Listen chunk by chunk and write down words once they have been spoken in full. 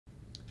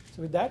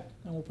So with that,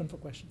 I'm open for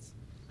questions.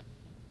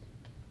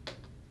 Two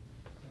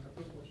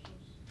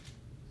questions.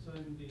 So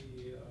in the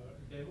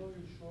demo,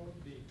 you showed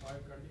the 5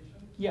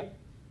 conditions. Yeah.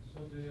 So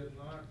they are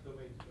not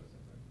domain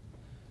specific.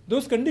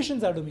 Those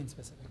conditions are domain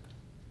specific.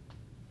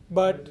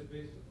 But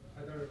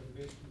Other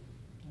based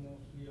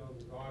mostly on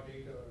raw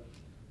data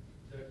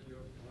that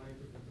you're trying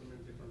to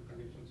determine different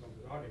conditions of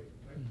the raw data,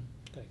 right?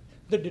 correct.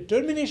 The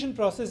determination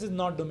process is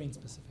not domain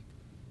specific.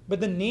 But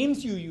the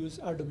names you use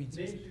are domain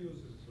specific. Names you use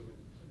is domain,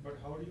 but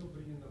how do you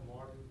bring in the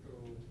model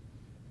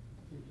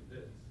into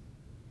this?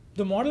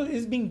 The model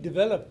is being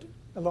developed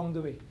along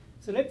the way.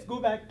 So let's go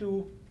back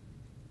to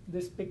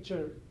this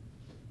picture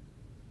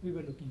we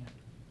were looking at,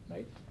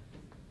 right?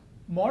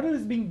 Model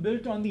is being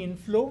built on the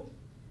inflow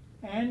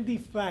and the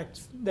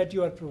facts that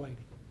you are providing.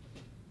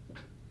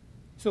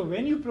 So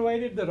when you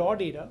provided the raw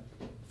data,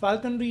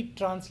 Falkonry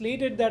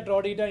translated that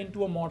raw data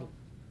into a model.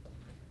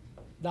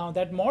 Now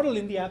that model,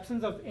 in the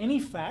absence of any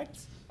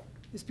facts,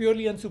 is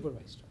purely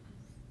unsupervised.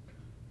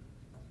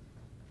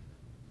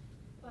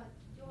 But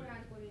your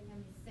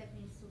algorithm is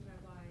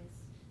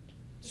semi-supervised.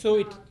 So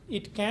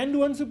it can do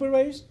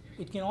unsupervised,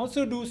 it can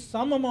also do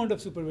some amount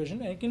of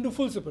supervision, and it can do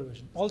full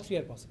supervision. All three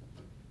are possible.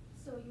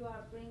 So you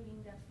are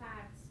bringing the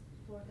facts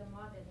for the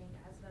modeling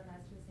as well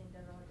as using the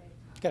raw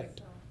data. Correct.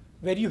 So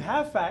Where you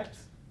have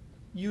facts,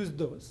 use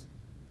those.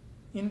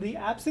 In the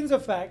absence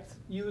of facts,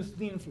 use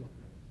the inflow.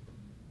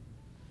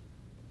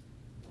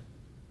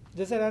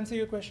 Does that answer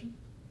your question?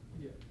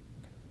 Yeah.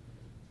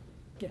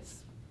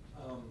 Yes.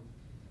 I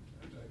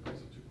guess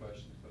 2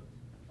 questions, but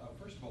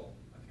first of all,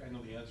 I think I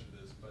know the answer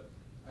to this, but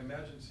I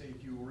imagine, say,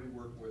 if you already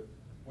work with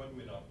one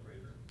wind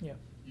operator, Yeah.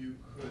 you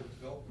could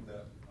develop from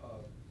that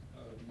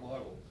a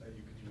model that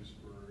you could use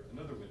for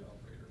another wind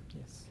operator.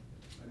 Yes.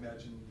 I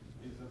imagine,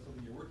 is that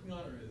something you're working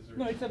on, or is there?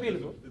 No, it's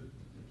available.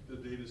 The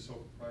data is so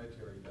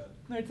proprietary that.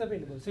 No, it's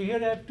available. So here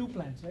I have 2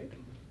 plants, right?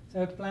 So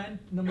I have plant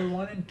number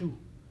 1 and 2.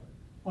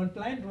 On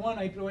plant 1,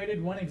 I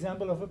provided one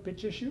example of a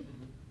pitch issue,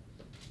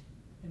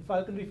 and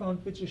Falkonry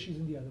found pitch issues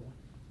in the other one.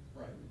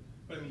 Right.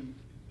 But I mean,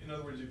 in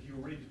other words, if you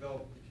already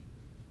develop,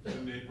 if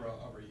the neighbor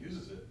already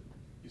uses it,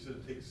 you said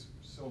it takes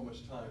so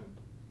much time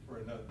for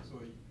another. So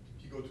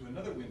if you go to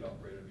another wind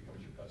operator that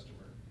becomes your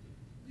customer,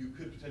 you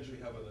could potentially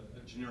have a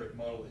generic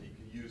model that you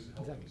could use to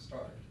help them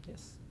start.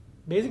 Yes.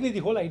 Basically, the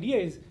whole idea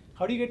is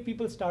how do you get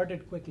people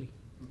started quickly?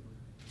 Mm-hmm.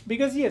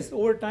 Because yes,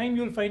 over time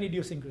you'll find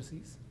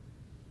idiosyncrasies,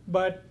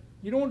 but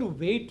you don't want to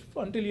wait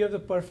until you have the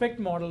perfect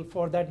model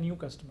for that new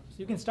customer. So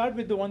you can start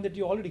with the one that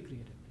you already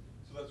created.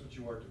 So that's what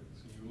you are doing.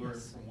 So you learn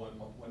Yes. from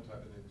one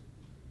type and then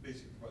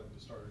basically provide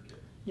the starter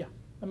kit. Yeah,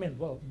 I mean,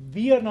 well,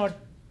 we are not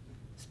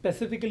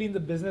specifically in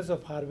the business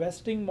of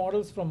harvesting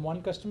models from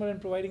one customer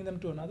and providing them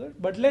to another.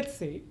 But let's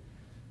say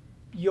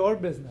your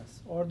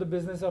business or the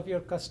business of your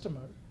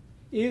customer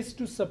is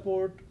to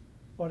support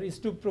or is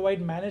to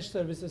provide managed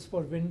services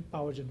for wind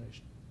power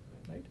generation,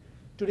 right?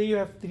 Today you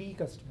have 3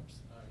 customers.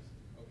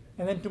 Okay.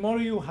 And then tomorrow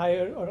you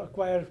hire or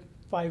acquire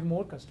 5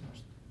 more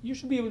customers. You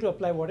should be able to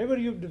apply whatever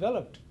you've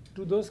developed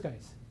to those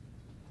guys.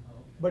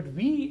 But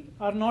we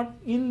are not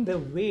in the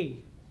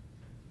way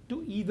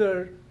to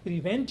either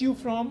prevent you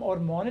from or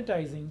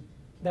monetizing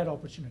that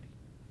opportunity.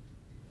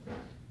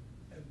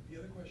 And the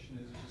other question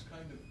is just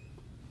kind of,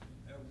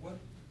 at what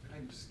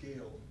kind of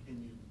scale can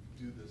you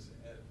do this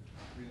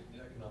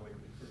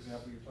economically? For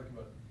example, you're talking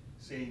about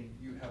saying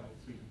you have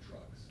a fleet of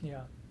trucks.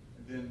 Yeah.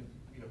 And then,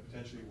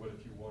 potentially what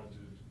if you wanted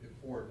to, if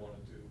Ford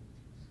wanted to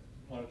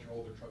monitor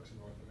all their trucks in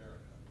North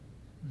America?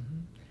 Mm-hmm.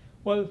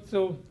 Well,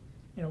 so,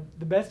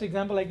 the best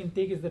example I can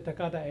take is the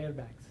Takata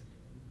airbags.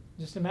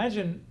 Just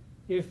imagine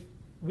if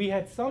we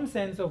had some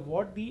sense of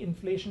what the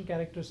inflation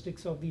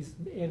characteristics of these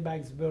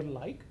airbags were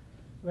like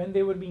when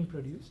they were being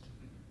produced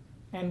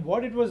and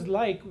what it was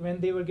like when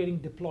they were getting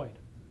deployed.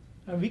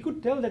 And we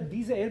could tell that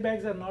these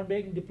airbags are not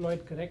being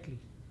deployed correctly,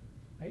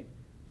 right?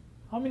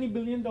 How many $1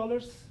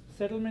 billion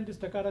settlement is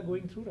Takata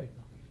going through right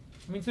now?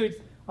 I mean, so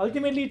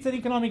ultimately it's an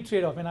economic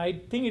trade-off, and I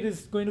think it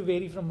is going to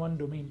vary from one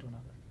domain to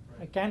another.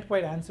 Right. I can't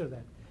quite answer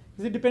that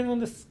because it depends on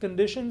the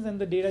conditions and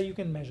the data you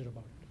can measure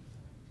about it.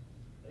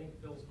 I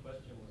think Phil's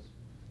question was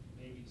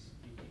maybe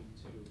speaking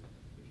to,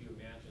 if you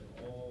imagine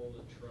all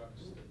the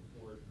trucks that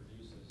Ford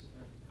produces,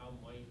 how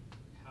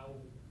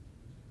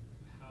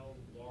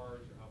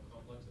large or how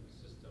complex of a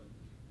system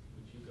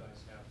would you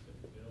guys have to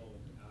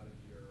build out of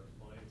your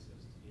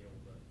appliances to be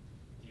able to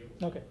deal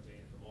with all the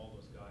data from all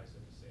those guys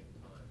at the same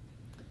time?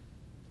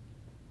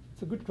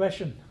 It's a good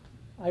question.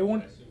 I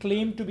won't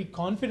claim to be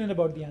confident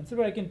about the answer,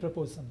 but I can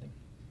propose something.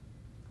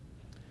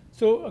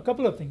 So a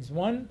couple of things.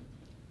 One,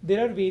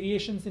 there are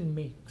variations in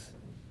makes.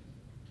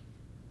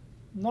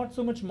 Not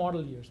so much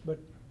model years,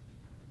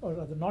 or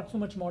rather not so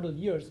much model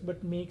years,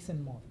 but makes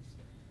and models.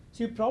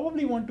 So you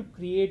probably want to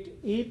create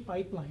a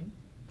pipeline.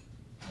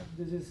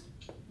 This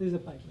is a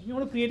pipeline. You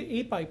want to create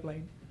a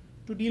pipeline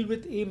to deal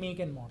with a make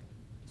and model.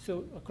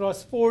 So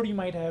across Ford, you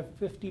might have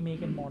 50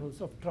 make and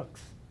models of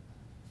trucks,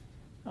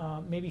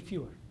 maybe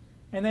fewer.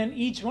 And then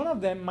each one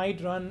of them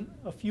might run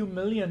a few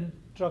million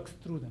trucks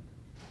through them.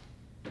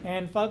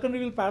 And Falkonry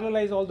will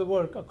parallelize all the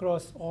work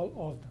across all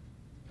of them.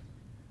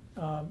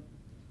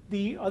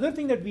 The other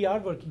thing that we are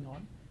working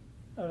on,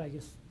 or I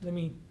guess let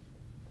me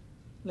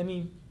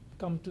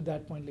come to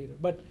that point later.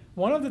 But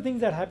one of the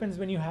things that happens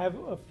when you have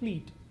a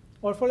fleet,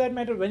 or for that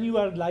matter, when you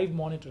are live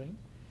monitoring,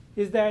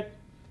 is that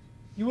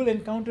you will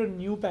encounter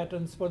new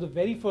patterns for the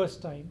very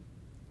first time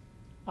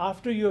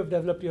after you have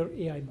developed your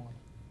AI model.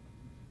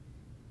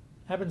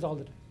 Happens all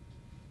the time.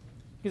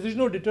 Because there's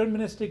no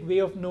deterministic way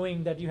of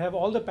knowing that you have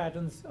all the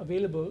patterns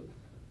available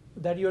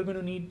that you're going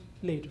to need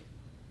later.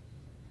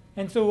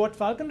 And so what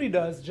Falkonry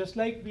does, just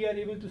like we are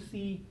able to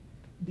see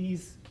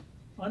these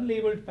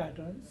unlabeled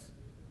patterns,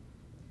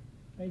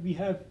 right, we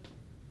have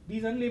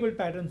these unlabeled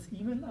patterns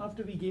even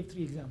after we gave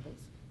 3 examples,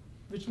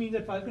 which means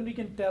that Falkonry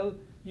can tell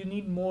you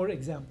need more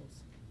examples.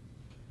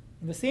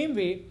 In the same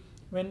way,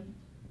 when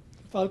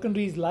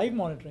Falkonry is live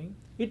monitoring,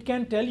 it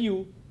can tell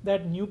you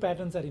that new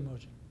patterns are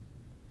emerging.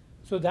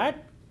 So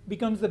that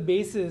becomes the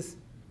basis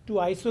to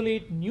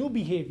isolate new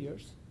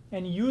behaviors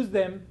and use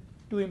them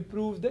to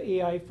improve the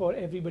AI for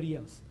everybody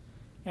else.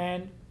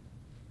 And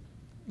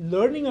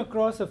learning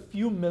across a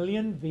few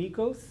million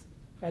vehicles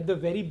at the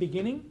very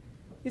beginning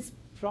is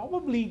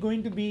probably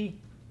going to be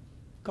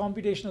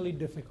computationally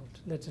difficult,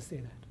 let's just say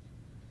that.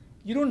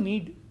 You don't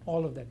need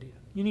all of that data.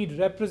 You need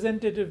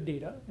representative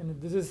data,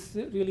 and this is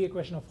really a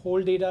question of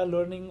whole data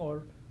learning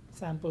or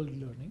sampled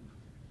learning.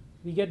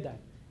 We get that.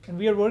 And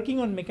we are working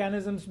on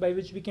mechanisms by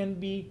which we can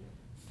be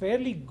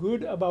fairly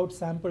good about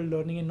sample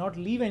learning and not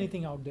leave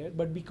anything out there,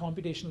 but be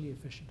computationally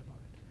efficient about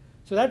it.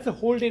 So that's the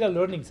whole data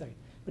learning side.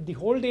 But the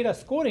whole data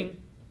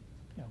scoring,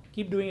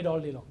 keep doing it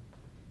all day long.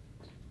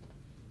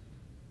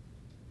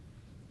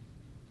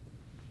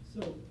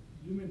 So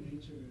human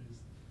nature is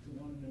to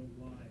want to know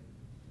why.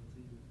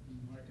 You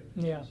market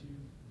an Yeah. issue,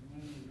 you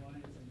want to know why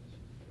it's an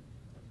issue.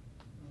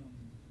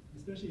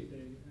 Especially if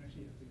they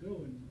actually have to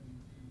go and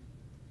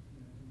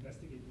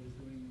investigate what is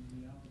going on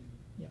in reality.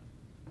 Yeah.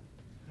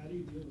 How do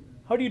you deal with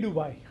that? How do you do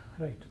why?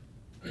 Right.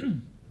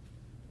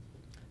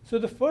 So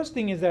the first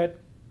thing is that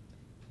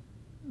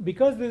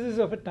because this is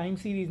of a time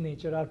series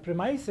nature, our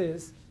premise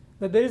is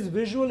that there is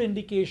visual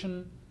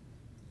indication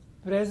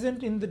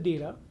present in the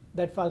data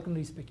that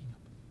Falkonry is picking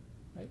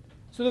up. Right?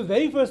 So the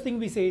very first thing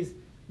we say is,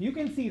 you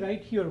can see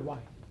right here why.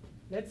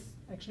 Let's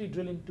actually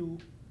drill into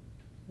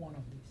one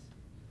of these.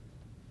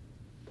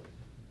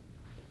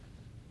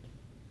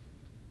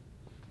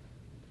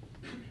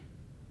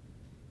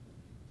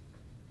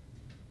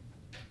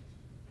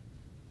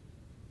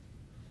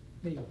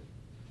 There you go.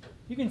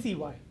 You can see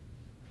why.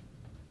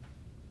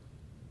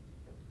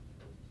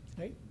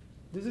 Right?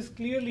 This is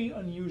clearly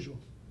unusual.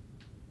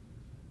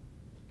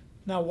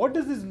 Now, what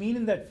does this mean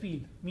in that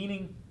field?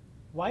 Meaning,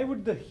 why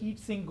would the heat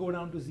sink go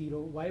down to 0?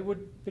 Why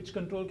would pitch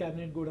control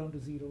cabinet go down to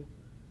 0?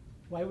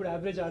 Why would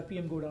average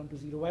RPM go down to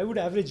 0? Why would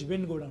average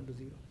wind go down to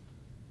 0?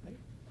 Right?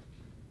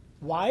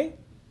 Why?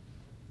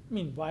 I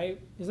mean, why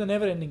is a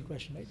never-ending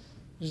question, right?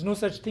 There's no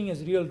such thing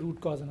as real root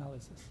cause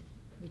analysis.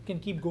 It can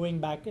keep going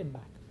back and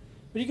back.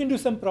 But you can do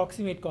some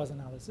proximate cause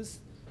analysis.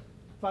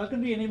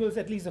 Falkonry enables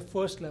at least the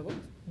first level,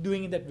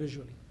 doing that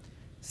visually.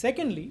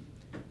 Secondly,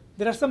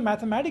 there are some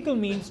mathematical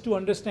means to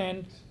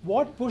understand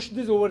what pushed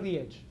this over the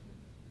edge.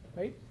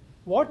 Right?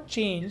 What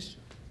changed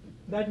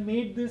that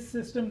made this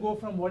system go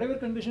from whatever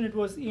condition it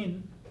was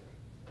in,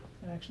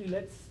 and actually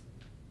let's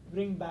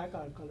bring back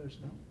our colors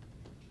now.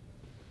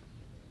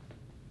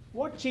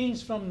 What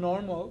changed from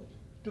normal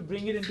to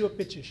bring it into a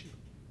pitch issue?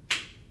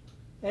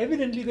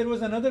 Evidently, there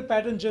was another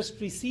pattern just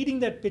preceding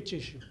that pitch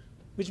issue,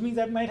 which means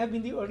that might have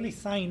been the early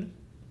sign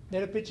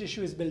that a pitch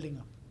issue is building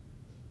up.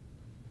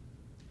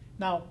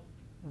 Now,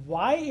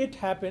 why it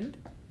happened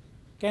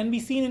can be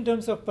seen in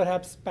terms of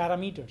perhaps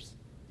parameters,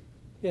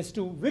 as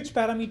to which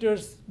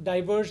parameters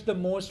diverge the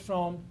most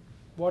from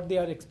what they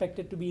are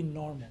expected to be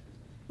normal.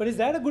 But is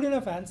that a good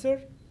enough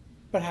answer?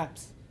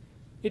 Perhaps.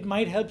 It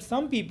might help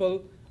some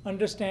people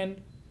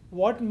understand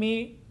what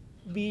may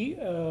be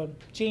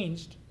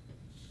changed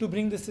to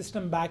bring the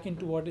system back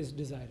into what is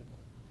desirable.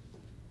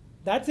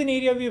 That's an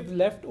area we have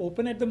left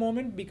open at the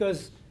moment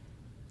because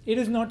it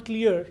is not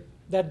clear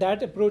that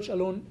that approach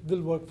alone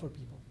will work for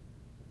people.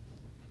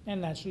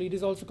 And naturally, it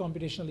is also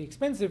computationally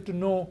expensive to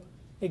know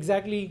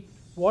exactly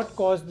what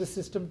caused the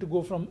system to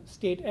go from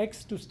state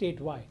X to state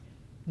Y,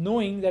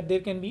 knowing that there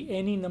can be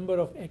any number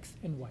of X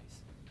and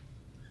Ys.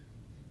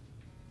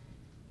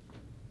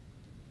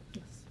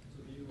 Yes.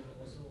 So do you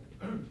also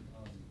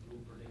do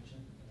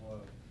prediction or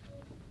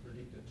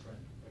predict a trend?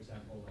 For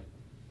example, like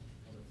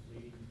for the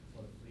fleet,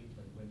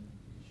 like when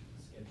you should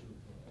schedule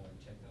for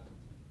checkout?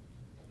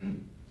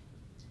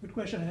 Good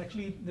question.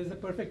 Actually, there's a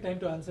perfect time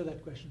to answer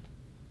that question.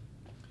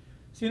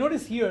 So you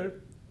notice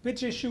here,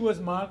 pitch issue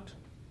was marked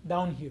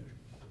down here.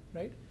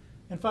 Right?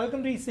 And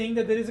Falkonry is saying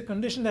that there is a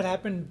condition that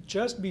happened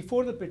just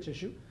before the pitch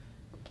issue,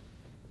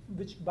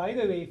 which, by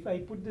the way, if I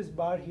put this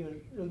bar here,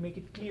 it will make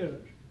it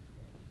clearer.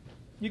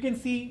 You can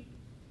see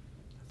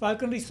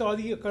Falkonry saw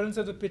the occurrence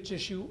of the pitch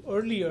issue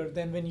earlier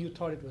than when you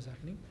thought it was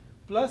happening.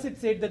 Plus, it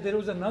said that there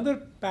was another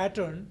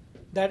pattern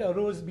that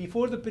arose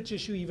before the pitch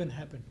issue even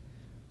happened.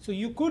 So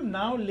you could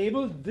now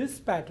label this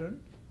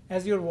pattern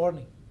as your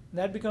warning.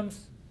 That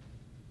becomes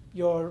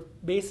your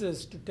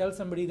basis to tell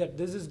somebody that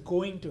this is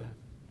going to happen,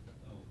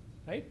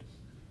 right?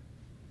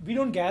 We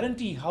don't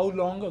guarantee how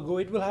long ago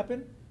it will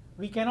happen.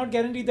 We cannot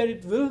guarantee that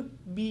it will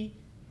be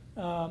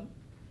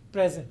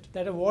present,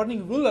 that a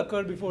warning will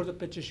occur before the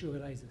pitch issue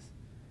arises.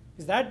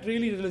 Because that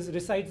really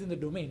resides in the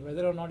domain.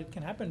 Whether or not it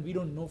can happen, we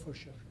don't know for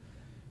sure.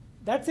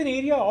 That's an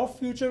area of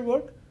future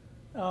work.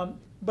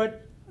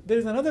 But there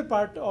is another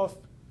part of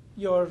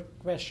your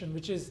question,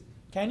 which is,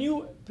 can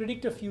you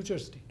predict a future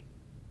state?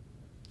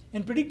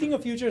 And predicting a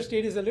future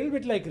state is a little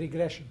bit like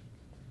regression.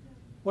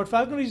 What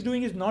Falkonry is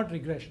doing is not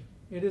regression.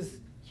 It is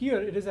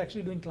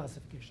actually doing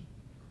classification.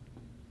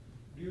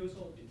 Do you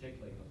also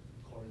detect like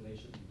a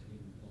correlation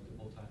between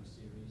multiple time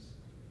series?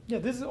 Yeah,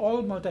 this is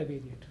all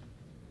multivariate.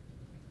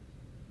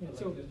 Yeah, Like,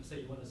 so let's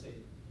say you want to say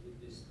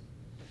if these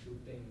two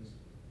things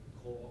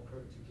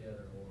co-occur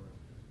together, or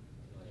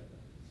like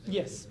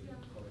yes.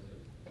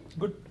 correlate.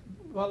 Good.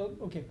 Well,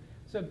 okay.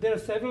 So there are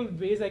several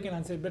ways I can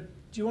answer it, but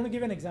do you want to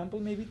give an example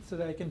maybe so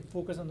that I can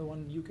focus on the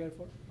one you care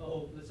for?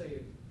 Oh, let's say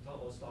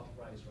talk about stock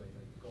price, right?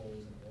 Like gold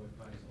and oil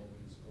price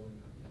always going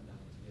up and down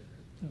together.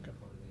 Okay.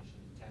 Correlation,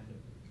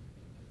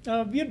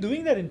 tandem. We are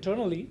doing that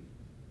internally,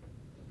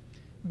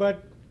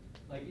 but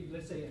Like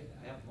let's say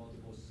I have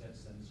multiple set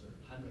sensor,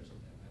 hundreds of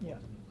them. I Yeah.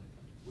 want to know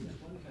like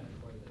which one can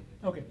I correlate.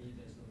 Okay. Maybe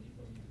there's no need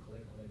for me to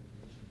collect all that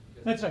information.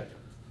 Because that's right.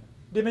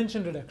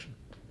 Dimension reduction.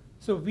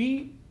 So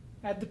we,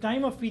 at the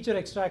time of feature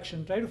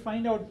extraction, try to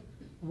find out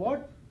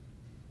what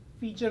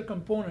feature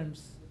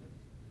components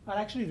are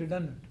actually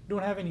redundant,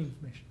 don't have any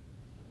information.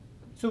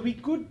 So we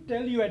could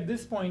tell you at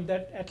this point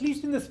that at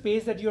least in the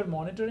space that you're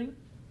monitoring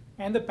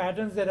and the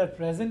patterns that are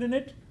present in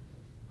it,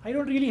 I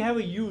don't really have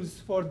a use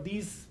for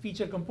these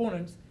feature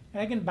components,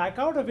 and I can back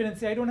out of it and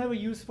say I don't have a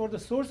use for the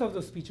source of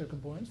those feature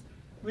components,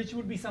 which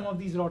would be some of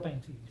these raw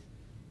time series.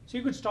 So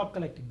you could stop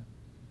collecting them.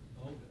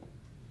 Okay.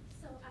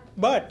 So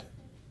But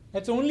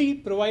that's only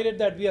provided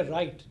that we are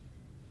right.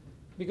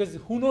 Because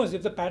who knows,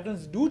 if the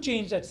patterns do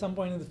change at some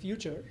point in the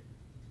future,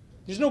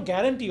 there's no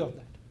guarantee of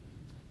that.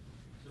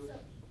 So,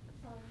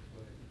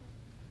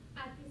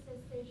 at this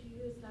stage,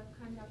 you use like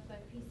kind of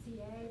like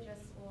PCA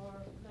just or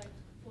like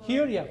for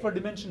Here, yeah, for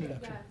dimension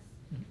reduction. Yes.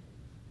 Mhm.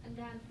 And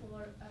then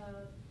for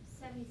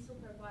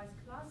semi-supervised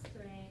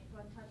clustering,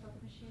 what type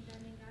of machine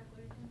learning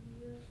algorithm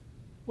you use?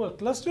 Well,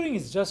 clustering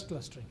is just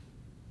clustering.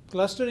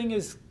 Clustering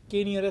is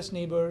k nearest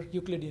neighbor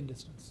Euclidean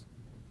distance.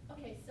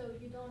 Okay, so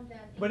you don't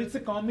then. But it's a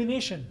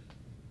combination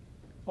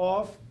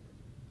of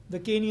the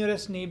k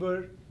nearest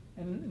neighbor,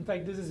 and in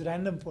fact this is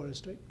random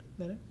forest, right?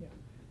 Yeah.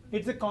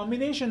 It's a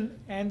combination,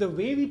 and the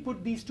way we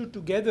put these two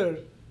together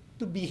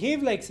to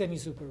behave like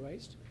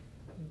semi-supervised,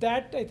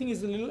 that I think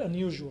is a little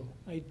unusual.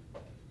 I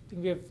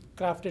think we have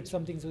crafted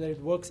something so that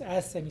it works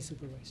as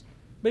semi-supervised.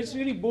 But it's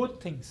really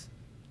both things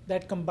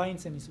that combine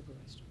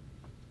semi-supervised.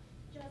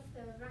 Just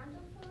the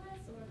random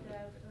forest or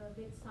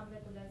the with some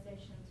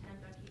regularization, 10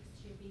 like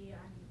XGB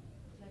and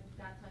like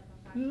that type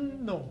of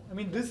algorithm? No, I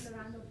mean Just this. the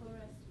random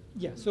forest.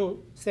 Yeah,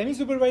 so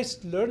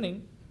semi-supervised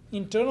learning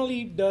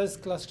internally does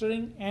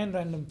clustering and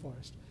random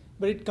forest,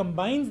 but it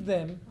combines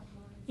them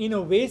in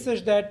a way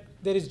such that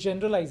there is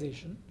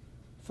generalization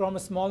from a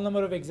small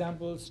number of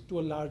examples to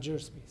a larger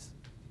space.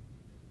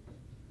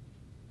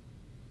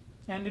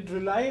 And it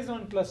relies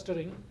on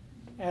clustering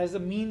as a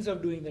means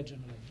of doing that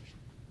generalization.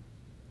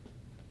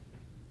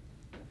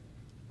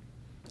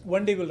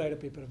 One day we'll write a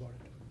paper about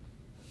it.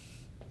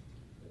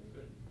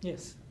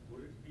 Yes.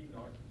 Would it be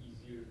not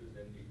easier to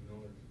then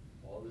ignore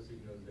all the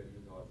signals that you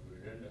thought were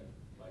redundant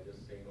by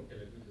just saying, okay,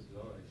 let me just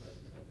learn if I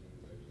see something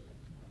irregular?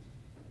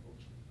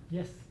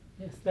 Yes,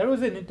 yes. That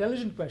was an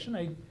intelligent question.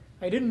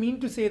 I didn't mean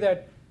to say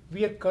that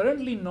we are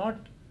currently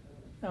not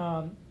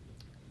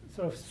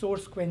sort of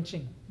source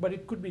quenching, but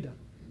it could be done.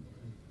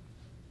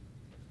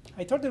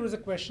 I thought there was a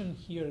question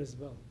here as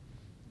well.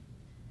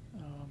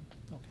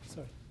 Okay,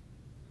 sorry.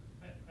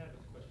 I have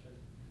a question.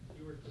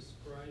 You were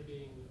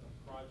describing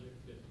a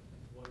project that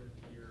one of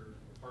your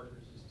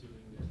partners is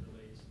doing that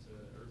relates to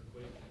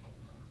earthquake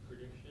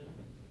prediction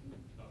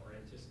or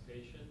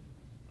anticipation.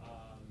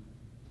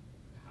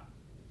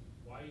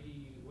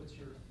 What's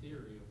your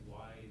theory of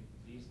why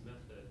these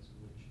methods,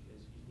 which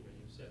is,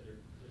 you've said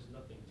there's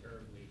nothing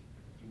terribly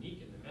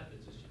unique in the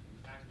methods, it's just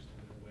you packaged them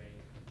in a way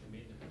and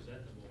made them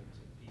presentable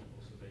to people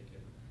so they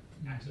can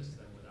access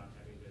them without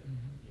having to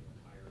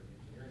hire an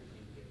engineering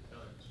team to get it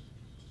done.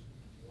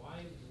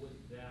 Why would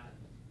that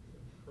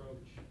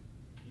approach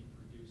be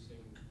producing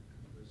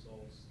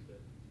results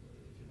that,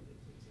 if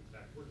it's in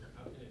fact working,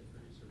 how can it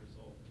produce a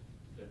result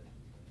that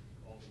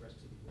all the rest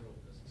of the world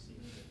doesn't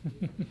see?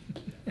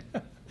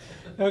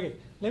 Okay,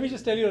 let me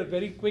just tell you a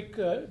very quick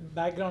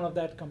background of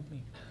that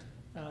company.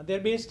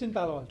 They're based in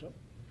Palo Alto.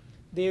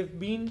 They've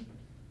been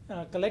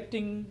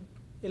collecting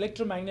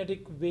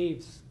electromagnetic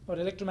waves or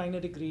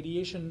electromagnetic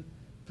radiation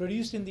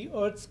produced in the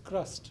Earth's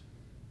crust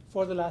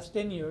for the last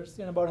 10 years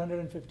in about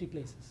 150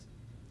 places.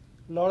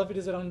 A lot of it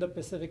is around the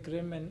Pacific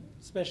Rim and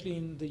especially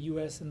in the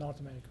US and North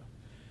America.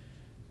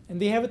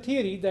 And they have a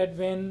theory that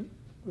when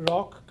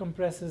rock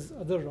compresses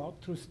other rock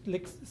through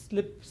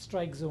slip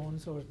strike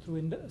zones or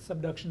through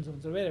subduction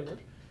zones or wherever,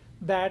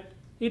 that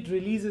it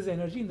releases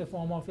energy in the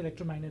form of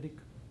electromagnetic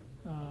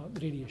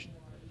radiation.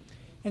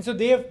 And so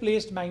they have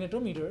placed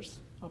magnetometers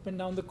up and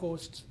down the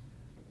coasts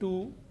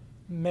to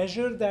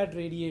measure that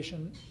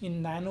radiation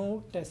in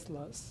nano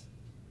Teslas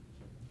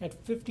at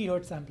 50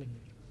 hertz sampling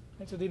rate.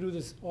 Right? So they do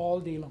this all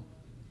day long.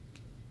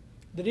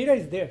 The data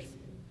is theirs.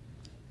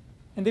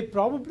 And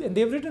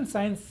they've written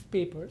science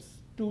papers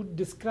to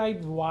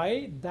describe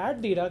why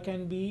that data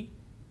can be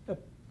a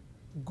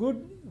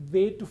good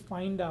way to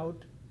find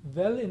out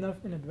well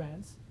enough in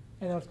advance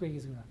an earthquake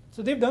is going to happen.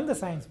 So they've done the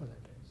science for that.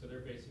 So they're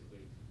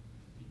basically,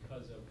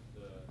 because of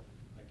the,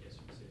 I guess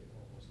you could say,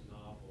 almost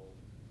novel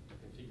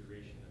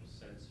configuration of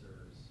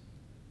sensors,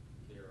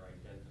 they're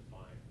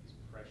identifying these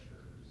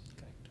pressures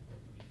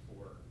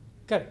before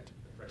Correct.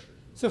 the pressures.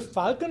 So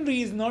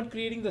Falkonry is not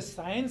creating the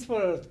science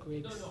for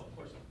earthquakes. No, of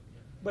course not.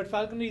 Yeah. But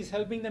Falconry is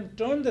helping them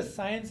turn the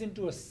science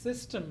into a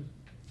system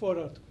for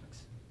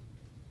earthquakes.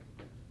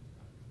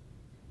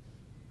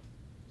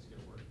 It's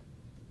going to work.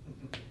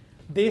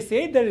 They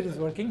say that it is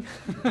working.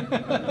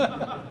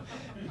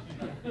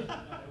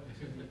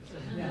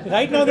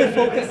 Right now they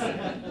focus.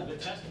 The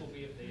test will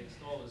be if they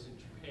install this in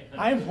Japan.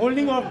 I'm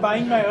holding off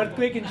buying my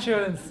earthquake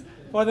insurance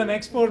for the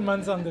next 4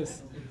 months on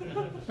this.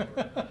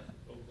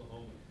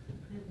 Oklahoma.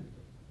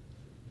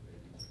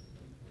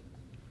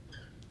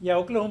 Yeah,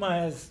 Oklahoma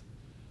has,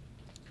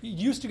 it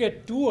used to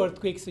get 2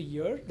 earthquakes a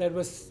year. That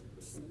was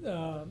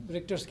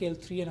Richter scale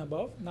 3 and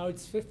above. Now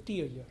it's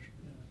 50 a year.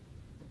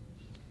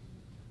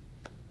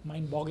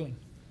 Mind-boggling.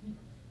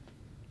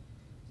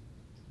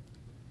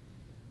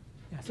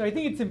 Yeah, so I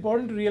think it's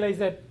important to realize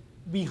that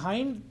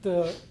behind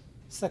the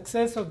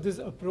success of this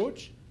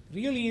approach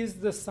really is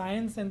the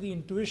science and the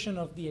intuition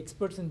of the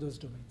experts in those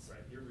domains. Right,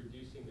 you're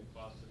reducing the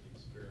cost of the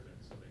experiment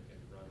so they can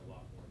run a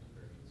lot more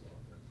experiments a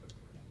lot more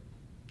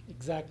quickly.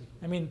 Exactly.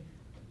 I mean,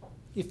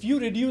 if you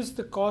reduce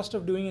the cost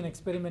of doing an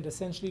experiment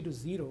essentially to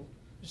 0,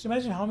 just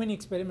imagine how many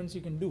experiments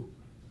you can do.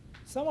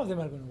 Some of them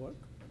are going to work.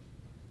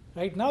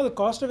 Right now, the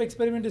cost of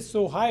experiment is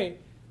so high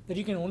that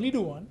you can only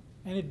do one,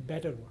 and it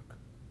better work.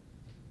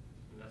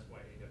 And that's why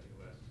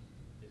AWS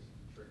is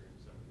triggering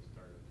some of these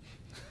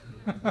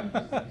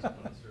startups.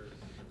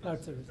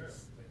 Cloud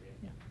services.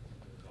 Yeah.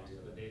 The cost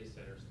of the data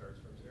center starts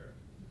from 0.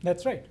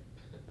 That's right.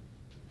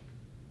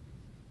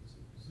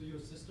 So your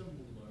system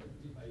will learn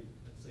if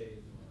let's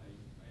say,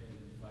 I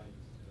identified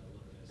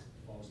learn as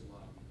false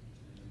alarm,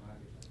 and the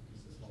market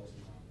is a false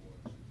alarm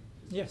or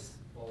Yes.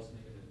 false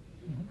negative,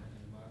 Mhm. and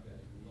the market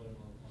will learn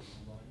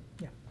online.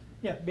 Yeah.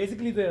 Yeah.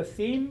 Basically, the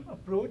same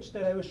approach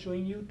that I was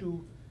showing you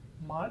to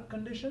mark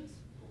conditions,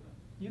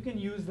 you can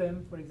use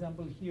them. For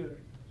example, here,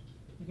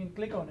 you can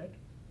click on it,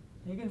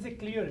 and you can say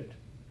clear it,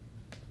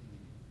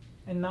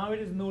 and now it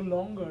is no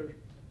longer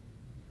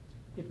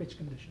a pitch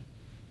condition.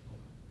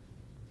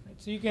 Right?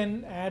 So you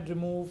can add,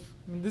 remove.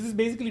 I mean, this is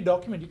basically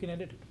document. You can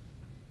edit it.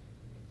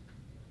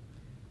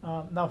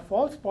 Now,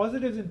 false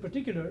positives in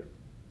particular,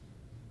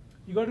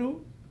 you got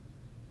to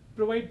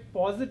provide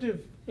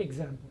positive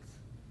examples.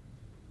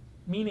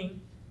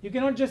 Meaning, you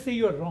cannot just say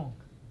you're wrong.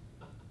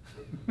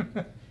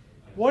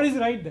 What is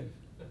right then?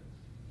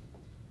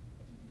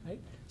 Right?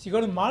 So you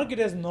got to mark it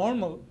as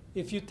normal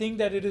if you think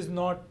that it is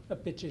not a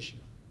pitch issue,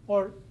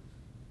 or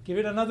give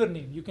it another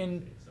name. You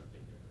can,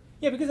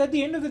 yeah, because at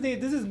the end of the day,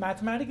 this is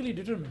mathematically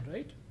determined,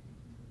 right?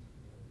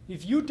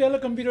 If you tell a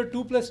computer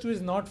 2 + 2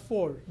 is not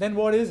 4, then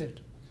what is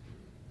it?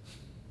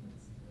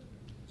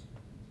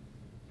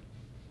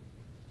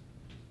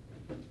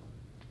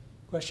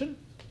 Question?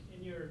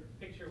 In your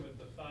picture with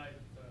the 5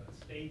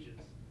 stages,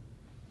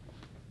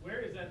 where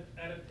is that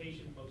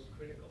adaptation most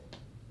critical?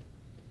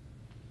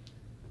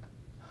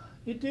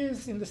 It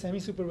is in the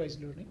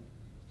semi-supervised learning,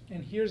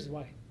 and here's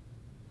why.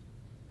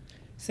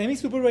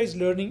 Semi-supervised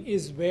learning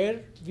is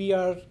where we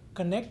are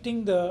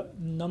connecting the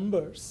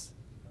numbers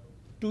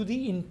to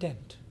the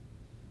intent.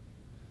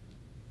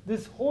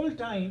 This whole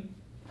time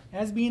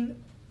has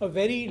been a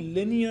very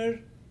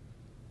linear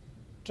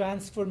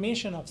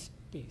transformation of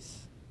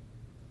space.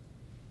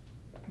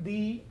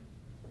 The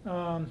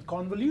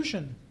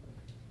convolution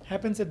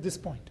happens at this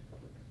point.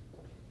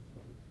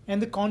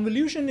 And the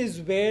convolution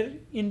is where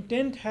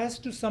intent has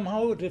to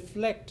somehow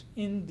reflect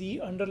in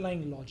the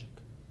underlying logic.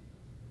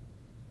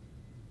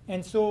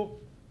 And so,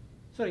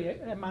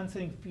 sorry, I'm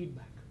answering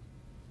feedback.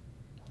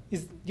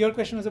 Your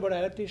question was about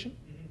adaptation?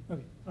 Mm-hmm.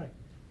 Okay, all right.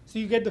 So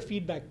you get the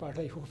feedback part,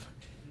 I hope.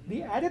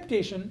 The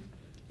adaptation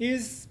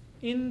is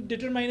in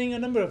determining a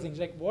number of things,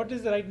 like what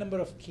is the right number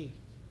of k?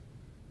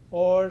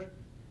 Or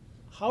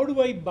how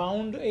do I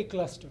bound a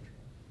cluster?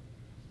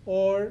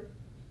 Or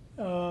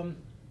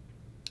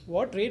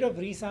what rate of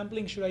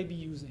resampling should I be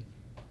using?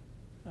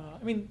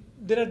 I mean,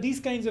 there are these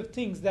kinds of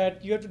things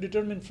that you have to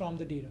determine from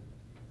the data.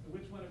 So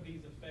which one of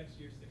these affects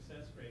your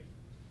success rate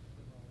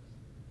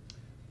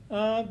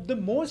the most? The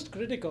most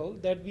critical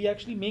that we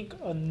actually make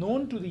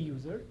known to the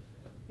user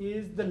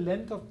is the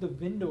length of the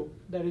window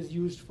that is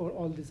used for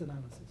all this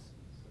analysis.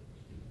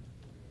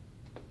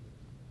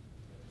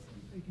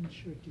 I can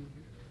show it to you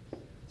here.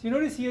 So you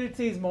notice here it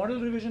says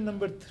model revision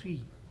number 3.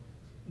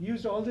 It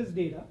used all this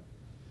data,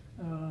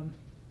 and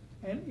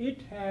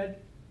it had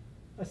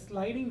a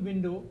sliding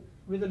window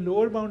with a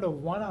lower bound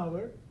of 1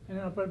 hour and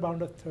an upper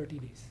bound of 30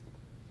 days.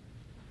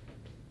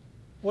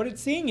 What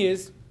it's saying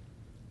is,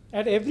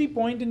 at every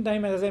point in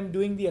time as I'm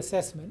doing the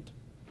assessment,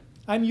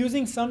 I'm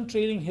using some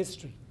trailing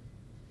history.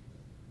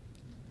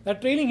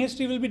 That trailing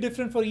history will be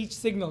different for each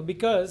signal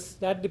because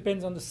that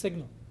depends on the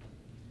signal.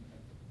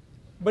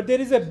 But there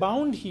is a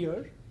bound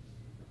here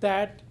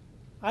that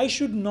I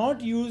should not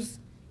use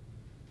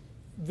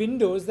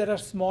windows that are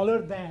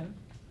smaller than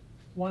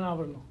 1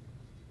 hour long.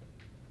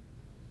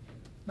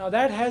 Now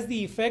that has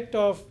the effect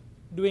of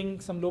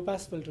doing some low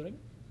pass filtering,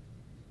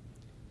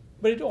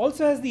 but it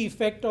also has the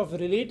effect of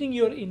relating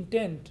your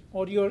intent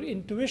or your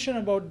intuition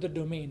about the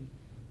domain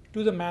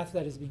to the math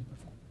that is being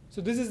performed.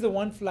 So this is the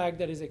one flag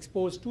that is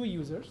exposed to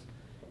users.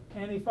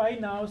 And if I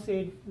now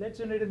say, let's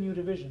generate a new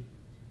revision,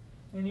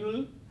 and you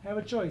will have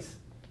a choice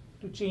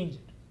to change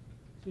it.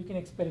 So you can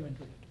experiment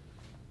with it.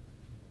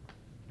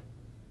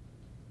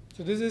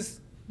 So this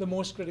is the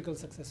most critical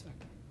success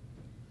factor.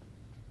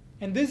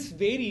 And this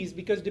varies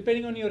because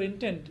depending on your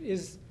intent,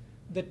 is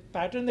the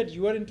pattern that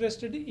you are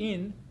interested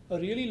in a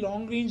really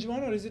long range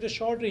one or is it a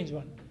short range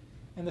one?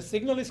 And the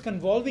signal is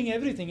convolving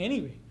everything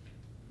anyway.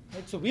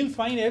 Right? So we'll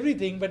find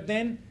everything, but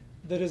then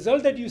the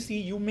result that you see,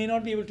 you may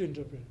not be able to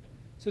interpret.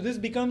 So this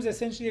becomes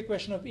essentially a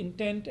question of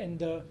intent and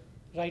the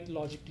right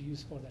logic to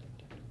use for that intent.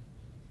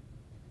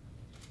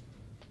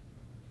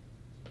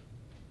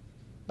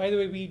 By the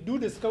way, we do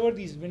discover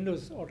these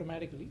windows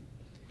automatically.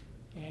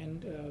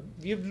 And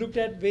we have looked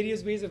at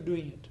various ways of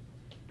doing it.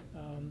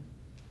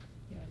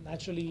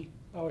 Naturally,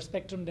 our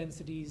spectrum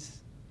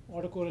densities,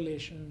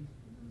 autocorrelation,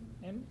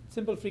 and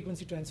simple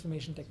frequency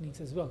transformation techniques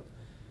as well.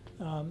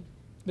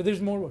 But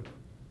there's more work.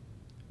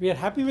 We are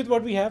happy with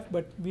what we have,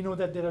 but we know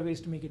that there are ways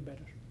to make it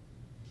better.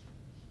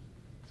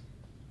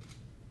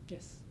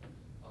 Yes?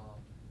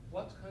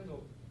 What kind of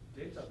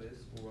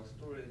database or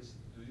storage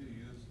do you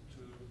use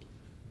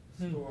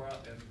to store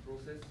and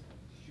process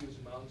huge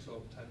amounts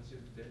of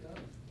time-series data?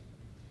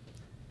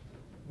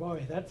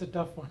 Boy, that's a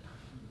tough one.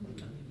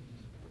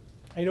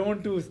 I don't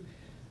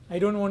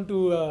want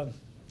to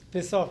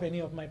piss off any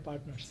of my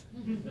partners.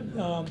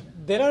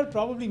 There are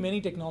probably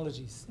many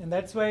technologies, and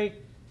that's why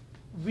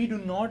we do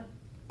not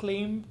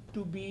claim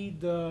to be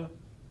the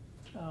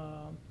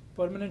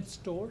permanent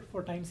store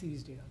for time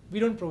series data. We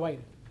don't provide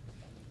it.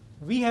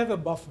 We have a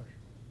buffer,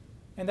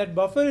 and that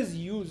buffer is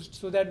used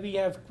so that we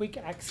have quick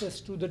access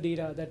to the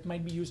data that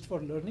might be used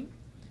for learning.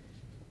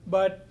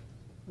 But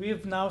we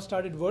have now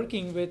started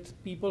working with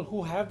people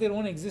who have their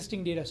own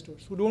existing data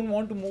stores, who don't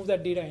want to move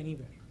that data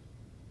anywhere.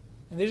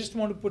 And they just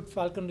want to put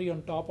Falkonry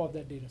on top of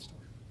that data store.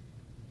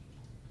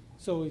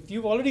 So if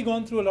you've already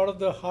gone through a lot of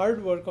the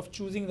hard work of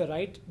choosing the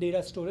right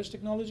data storage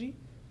technology,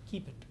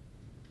 keep it.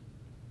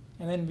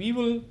 And then we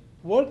will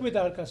work with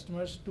our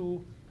customers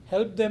to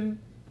help them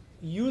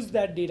use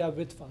that data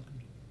with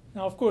Falkonry.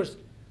 Now, of course,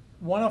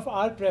 one of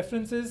our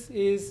preferences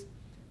is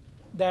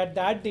that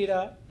that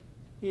data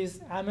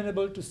is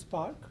amenable to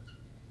Spark,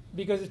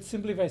 because it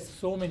simplifies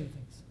so many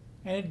things.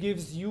 And it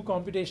gives you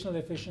computational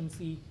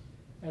efficiency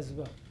as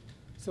well.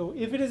 So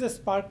if it is a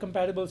Spark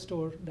compatible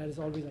store, that is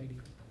always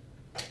ideal.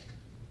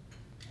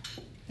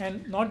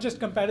 And not just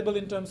compatible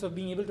in terms of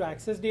being able to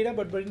access data,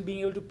 but being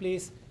able to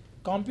place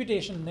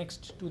computation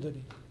next to the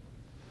data.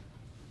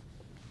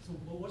 So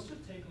what's your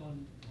take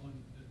on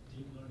the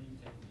deep learning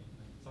technique?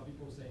 Some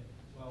people say,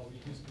 well, we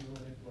use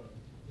neural network,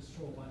 just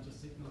throw a bunch of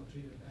signal,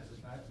 treat it as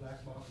a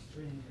black box,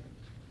 train it,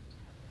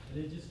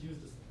 and they just use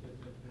the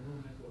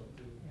neural network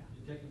to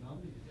detect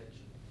anomaly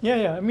detection.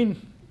 Yeah. I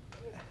mean,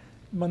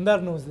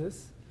 Mandar knows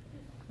this.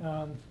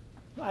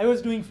 I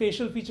was doing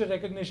facial feature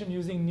recognition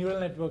using neural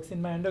networks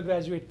in my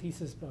undergraduate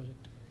thesis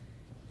project.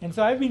 And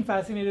so I've been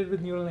fascinated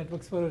with neural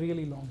networks for a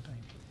really long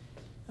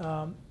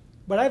time.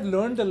 But I've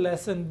learned a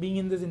lesson being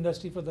in this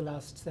industry for the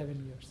last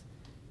 7 years,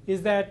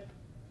 is that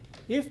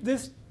if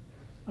this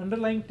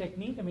underlying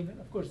technique, I mean,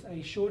 of course,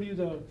 I showed you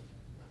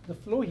the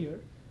flow here,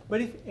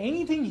 but if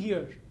anything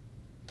here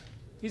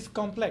is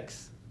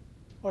complex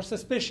or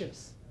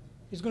suspicious,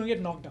 it's going to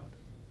get knocked out.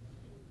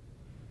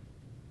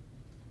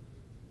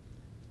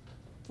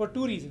 For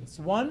two reasons.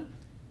 One,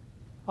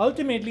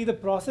 ultimately the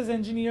process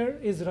engineer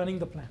is running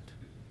the plant.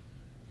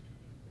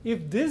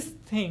 If this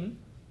thing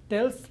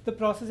tells the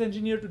process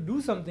engineer to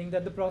do something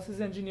that the process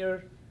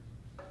engineer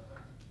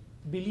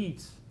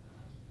believes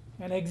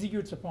and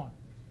executes upon,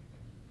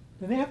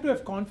 then they have to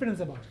have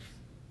confidence about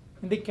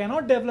it. And they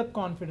cannot develop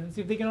confidence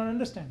if they cannot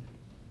understand it.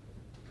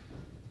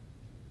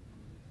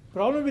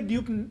 Problem with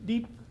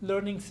deep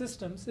learning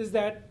systems is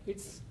that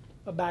it's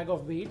a bag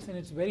of weights, and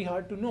it's very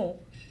hard to know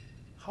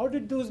how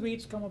did those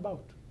weights come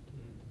about.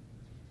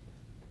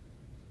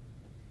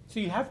 So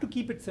you have to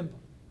keep it simple.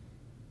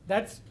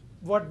 That's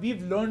what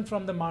we've learned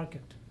from the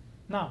market.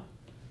 Now,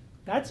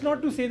 that's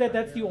not to say that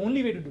that's the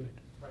only way to do it.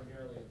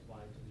 Primarily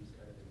applied to these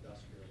kind of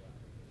industrial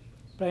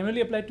applications.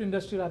 Primarily applied to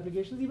industrial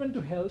applications, even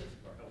to health,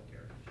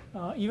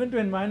 Or healthcare. even to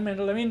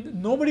environmental. I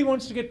mean, nobody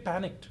wants to get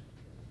panicked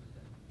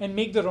and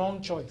make the wrong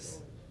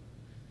choice,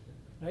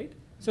 right?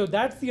 So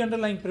that's the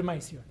underlying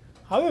premise here.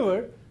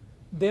 However,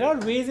 there are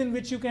ways in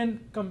which you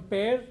can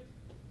compare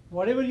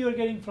whatever you are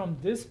getting from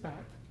this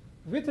path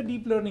with a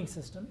deep learning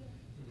system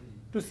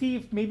to see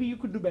if maybe you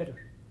could do better.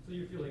 So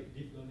you feel like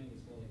deep learning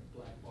is more like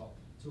black box,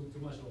 too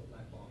much of a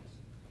black box?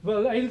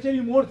 Well, I'll tell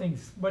you more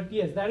things, but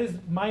yes, that is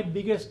my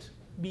biggest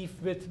beef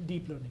with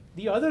deep learning.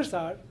 The others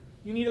are,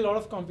 you need a lot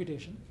of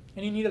computation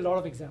and you need a lot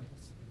of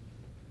examples.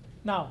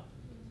 Now,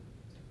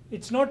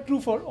 it's not true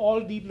for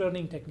all deep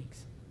learning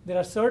techniques. There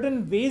are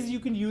certain ways you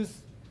can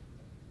use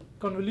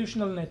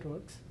convolutional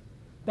networks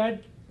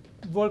that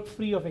work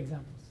free of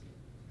examples,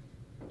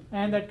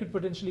 and that could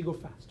potentially go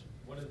fast.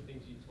 One of the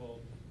things you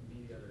told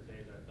me the other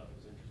day that I thought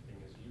was interesting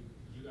is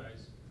you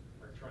guys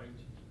are trying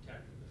to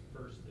detect the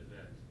first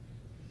event.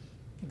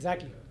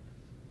 Exactly.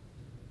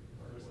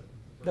 Or what?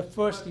 The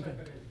first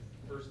event.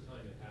 First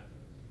time it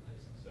happened.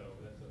 So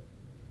that's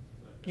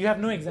a. You have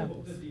no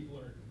examples. The deep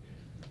learning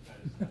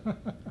kind of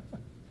stuff.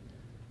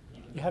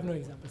 You have no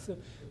examples.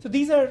 So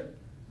these are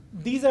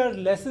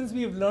lessons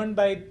we have learned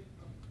by,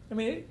 I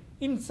mean,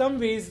 in some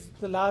ways,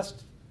 the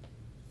last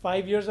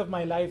 5 years of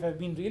my life have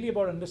been really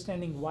about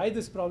understanding why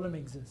this problem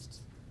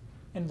exists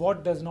and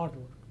what does not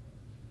work.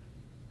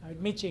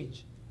 It may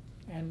change.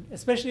 And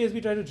especially as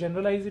we try to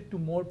generalize it to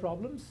more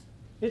problems,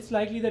 it's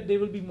likely that they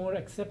will be more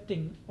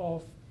accepting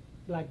of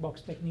black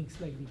box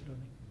techniques like deep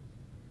learning.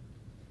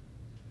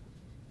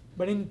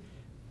 But in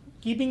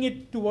keeping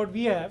it to what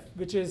we have,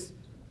 which is,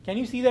 can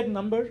you see that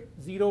number,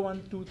 0,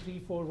 1, 2, 3,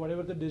 4,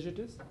 whatever the digit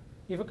is?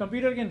 If a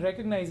computer can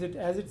recognize it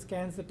as it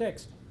scans the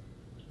text,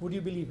 would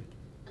you believe it?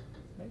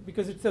 Right?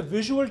 Because it's a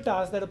visual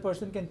task that a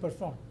person can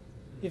perform.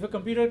 If a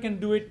computer can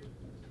do it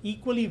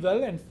equally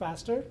well and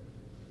faster,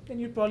 then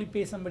you'd probably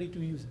pay somebody to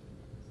use it.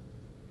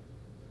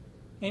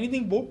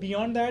 Anything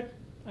beyond that,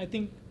 I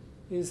think,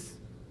 is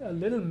a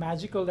little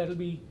magical that will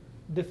be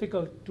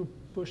difficult to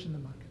push in the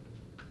market.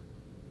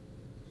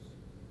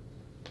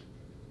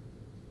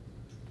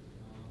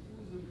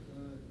 Who is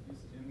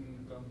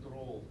in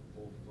control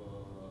of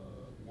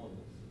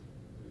models?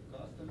 The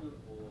customer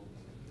or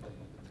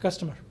Customer.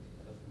 customer?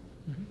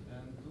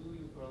 And do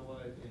you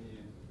provide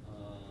any aid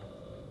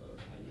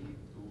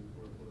to,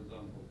 for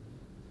example,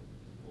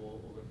 for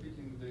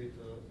overfitting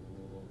data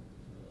or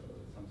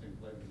something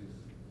like this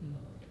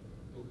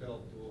to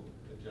help to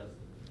adjust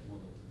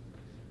models?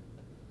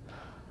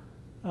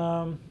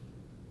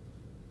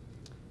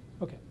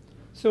 Okay,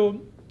 so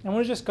I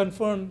want to just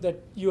confirm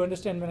that you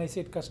understand when I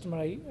said customer,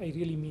 I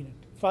really mean it.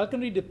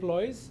 Falkonry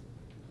deploys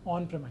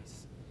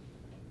on-premise,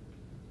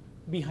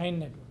 behind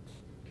networks.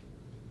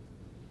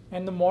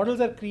 And the models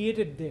are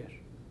created there.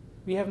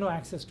 We have no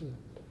access to them.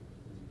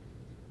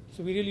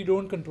 So we really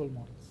don't control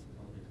models.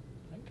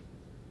 Right?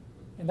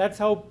 And that's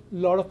how a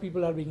lot of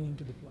people are beginning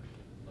to deploy.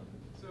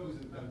 So who's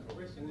in control?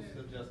 Who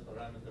suggests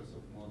parameters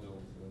of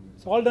models?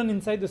 It's all done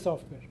inside the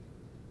software.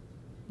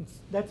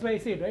 That's why I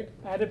say, right,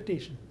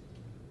 adaptation.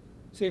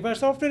 So if our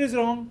software is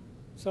wrong,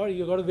 sorry,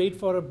 you've got to wait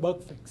for a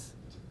bug fix.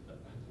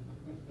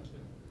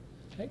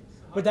 Right?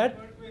 But that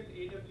work with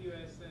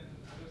AWS and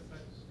other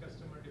such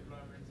customer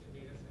deployments in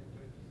data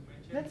centers. You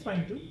mentioned that's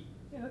fine too. IT.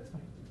 Yeah, that's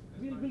fine.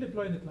 That's We'll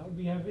deploy in the cloud.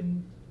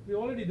 We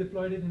already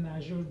deployed it in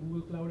Azure,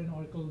 Google Cloud, and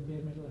Oracle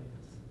Bare Metal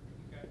IaaS.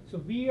 Okay. So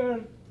we are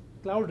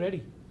cloud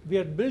ready. We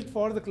are built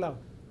for the cloud.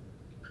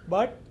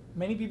 But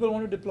many people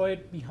want to deploy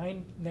it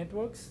behind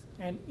networks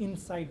and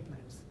inside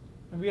plants.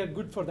 And we are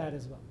good for that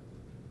as well.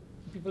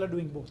 People are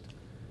doing both.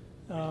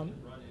 Can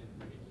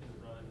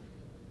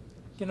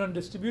run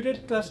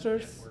distributed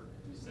clusters,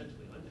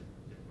 Essentially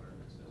undetected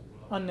environments as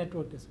well.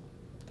 unnetworked as well.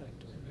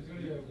 Correct.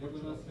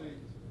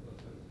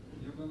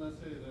 You're gonna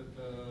say that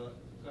the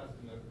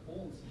customer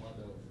owns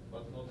models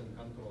but not in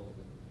control of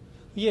them.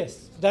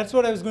 Yes, that's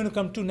what I was going to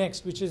come to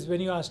next, which is when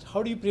you asked,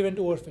 how do you prevent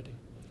overfitting?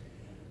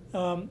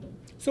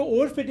 So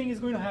overfitting is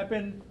going to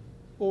happen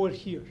over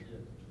here,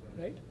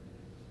 right?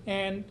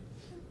 And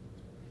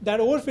that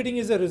overfitting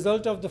is a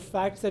result of the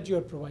facts that you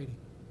are providing.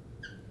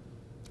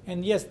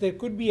 And yes, there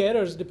could be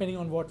errors depending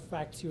on what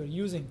facts you are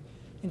using.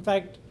 In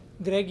fact,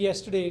 Greg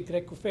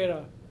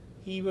Kufera,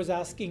 he was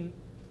asking,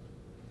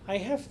 I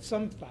have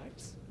some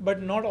facts,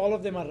 but not all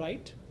of them are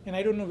right, and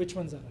I don't know which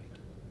ones are right.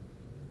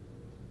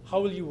 How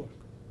will you work?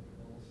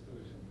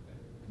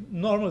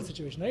 Normal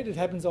situation, right? It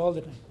happens all the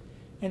time.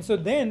 And so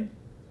then,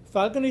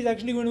 Falconry is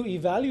actually going to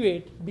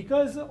evaluate,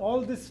 because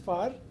all this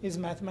far is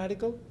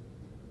mathematical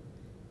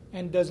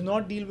and does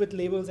not deal with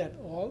labels at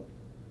all,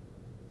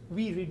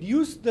 we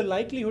reduce the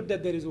likelihood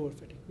that there is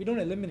overfitting. We don't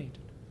eliminate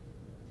it.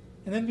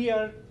 And then we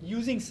are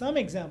using some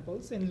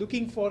examples and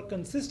looking for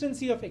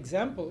consistency of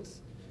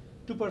examples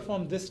to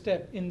perform this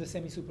step in the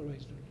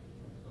semi-supervised learning.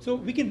 So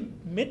we can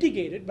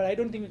mitigate it, but I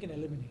don't think we can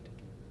eliminate it.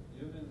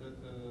 You mean that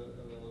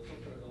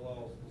software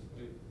allows to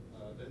split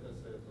data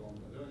set on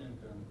learning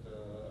and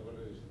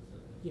evaluation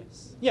set?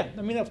 Yes. Yeah,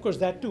 I mean, of course,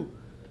 that too.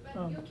 But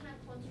you can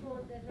control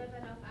the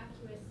level of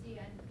accuracy,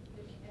 and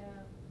it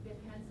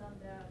depends on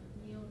the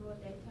new raw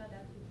data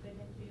that you bring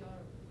into your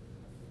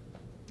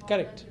model.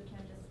 Correct. You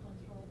can just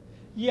control.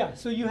 Yeah,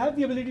 so you have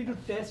the ability to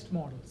test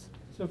models.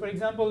 So for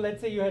example,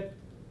 let's say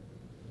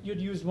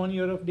you'd used 1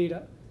 year of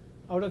data,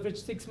 out of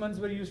which 6 months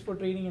were used for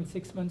training and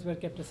 6 months were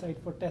kept aside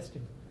for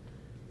testing.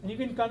 And you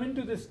can come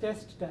into this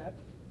test tab,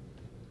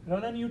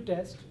 run a new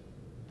test,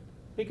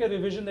 pick a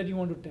revision that you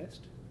want to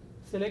test,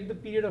 select the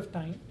period of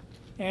time,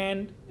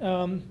 and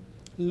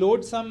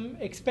load some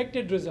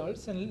expected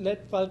results and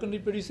let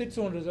Falkonry produce its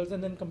own results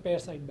and then compare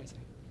side by side.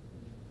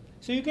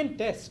 So you can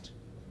test.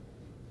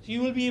 So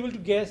you will be able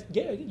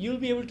to you'll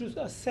be able to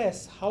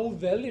assess how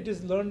well it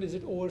is learned, is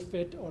it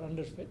overfit or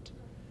underfit.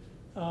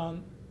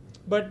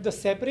 But the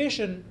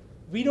separation,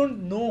 we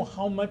don't know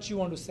how much you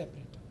want to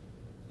separate.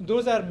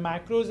 Those are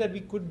macros that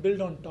we could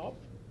build on top.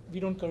 We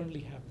don't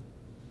currently have them.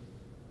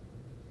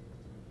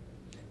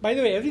 By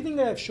the way, everything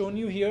that I've shown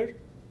you here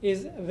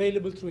is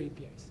available through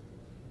APIs.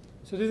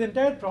 So this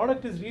entire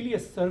product is really a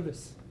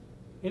service.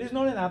 It is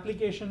not an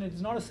application, it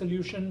is not a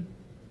solution,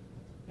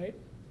 right?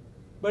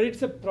 But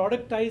it's a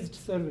productized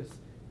service.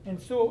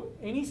 And so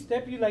any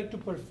step you like to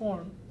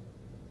perform,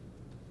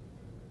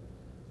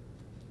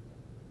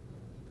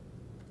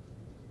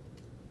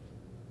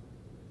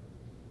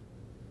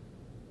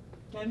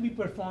 can be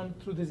performed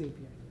through this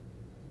API.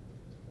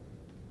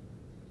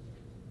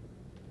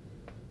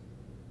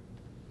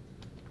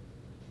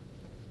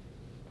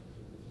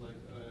 It's like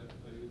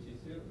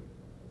IoT server.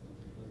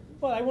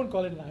 Well, I won't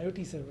call it an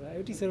IoT server.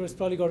 IoT server has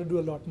probably got to do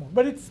a lot more.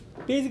 But it's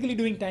basically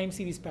doing time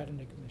series pattern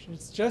recognition.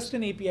 It's just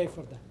an API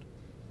for that.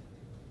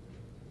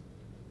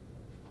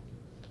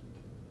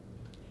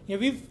 Yeah,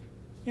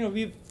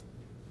 we've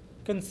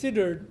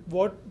considered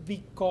what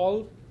we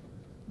call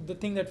the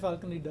thing that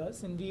Falkonry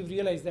does, and we've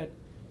realized that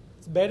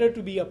it's better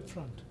to be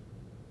upfront.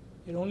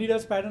 It only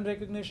does pattern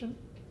recognition,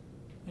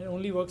 and it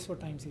only works for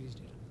time series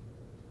data.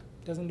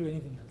 It doesn't do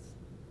anything else.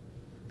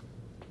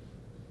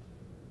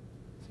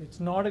 So it's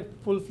not a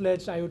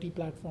full-fledged IoT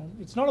platform.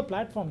 It's not a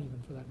platform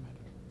even, for that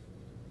matter.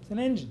 It's an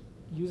engine.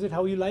 Use it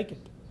how you like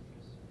it.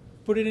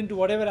 Put it into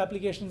whatever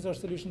applications or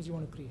solutions you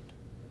want to create.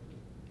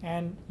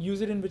 And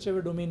use it in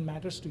whichever domain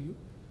matters to you.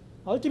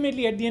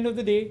 Ultimately, at the end of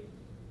the day,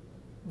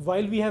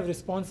 while we have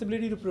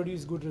responsibility to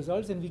produce good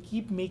results and we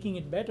keep making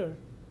it better,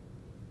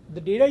 the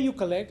data you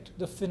collect,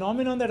 the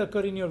phenomenon that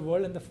occur in your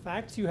world, and the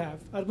facts you have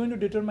are going to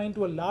determine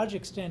to a large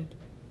extent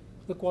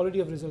the quality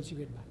of results you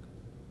get back.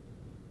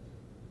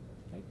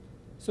 Right?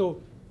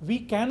 So we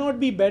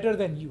cannot be better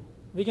than you.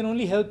 We can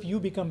only help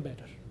you become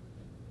better.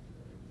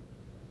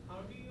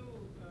 How do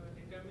you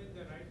determine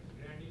the right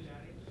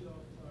granularity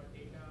of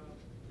data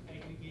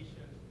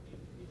aggregation,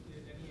 if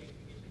there's any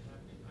aggregation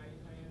happening?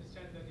 I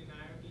understand that in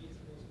IoT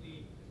it's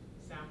mostly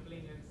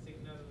sampling and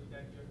signal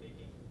that you're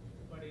taking,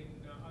 but in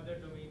other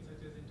domains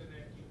such as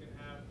internet, you can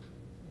have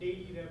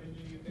daily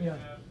revenue, you can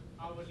have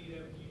hourly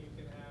revenue, you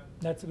can have.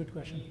 That's a good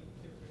question. many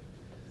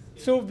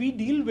different So we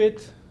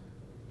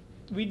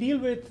deal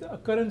with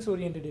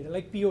occurrence-oriented data,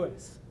 like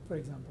POS, for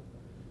example.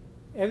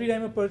 Every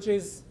time a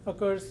purchase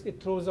occurs,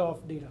 it throws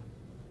off data.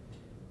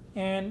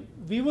 And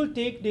we will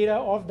take data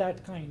of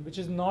that kind, which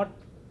is not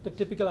the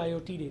typical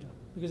IoT data,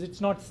 because it's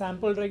not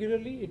sampled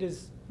regularly, it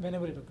is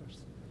whenever it occurs.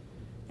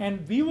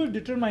 And we will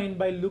determine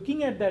by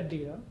looking at that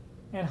data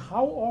and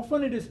how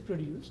often it is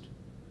produced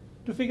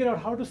to figure out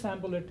how to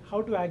sample it,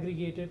 how to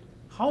aggregate it,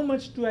 how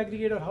much to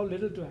aggregate or how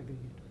little to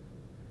aggregate.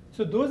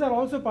 So those are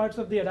also parts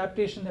of the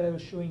adaptation that I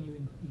was showing you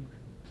in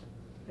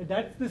here.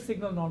 That's the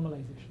signal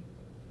normalization.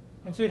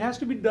 And so it has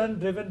to be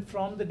driven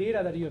from the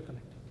data that you're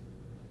collecting.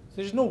 So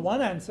there's no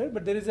one answer,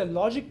 but there is a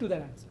logic to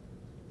that answer.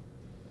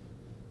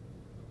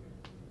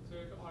 So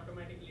it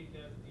automatically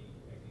does the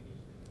aggregation?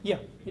 Yeah,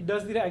 it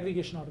does the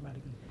aggregation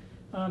automatically.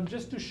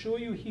 Just to show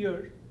you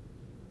here,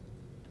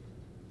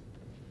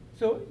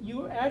 so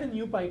you add a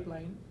new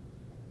pipeline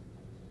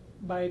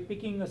by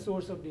picking a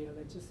source of data,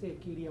 let's just say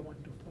Acadia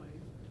 125.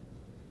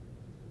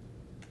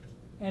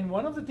 And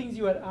one of the things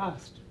you are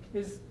asked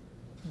is,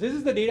 this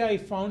is the data I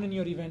found in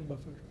your event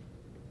buffer.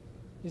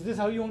 Is this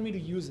how you want me to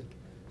use it?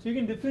 So you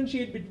can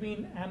differentiate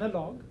between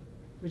analog,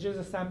 which is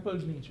a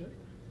sampled nature,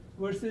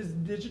 versus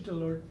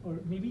digital or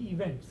maybe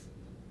events,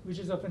 which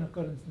is of an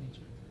occurrence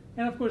nature.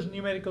 And of course,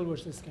 numerical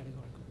versus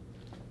categorical.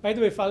 By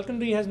the way,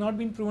 Falkonry has not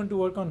been proven to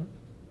work on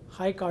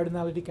high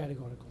cardinality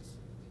categoricals.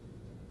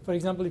 For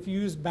example, if you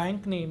use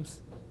bank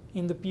names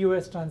in the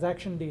POS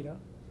transaction data,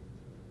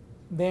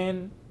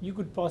 then you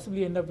could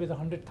possibly end up with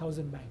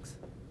 100,000 banks.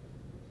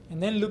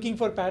 And then looking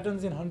for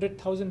patterns in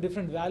 100,000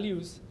 different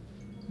values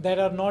that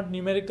are not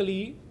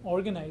numerically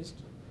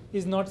organized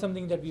is not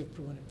something that we have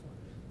proven it for.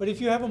 But if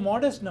you have a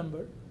modest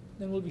number,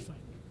 then we'll be fine.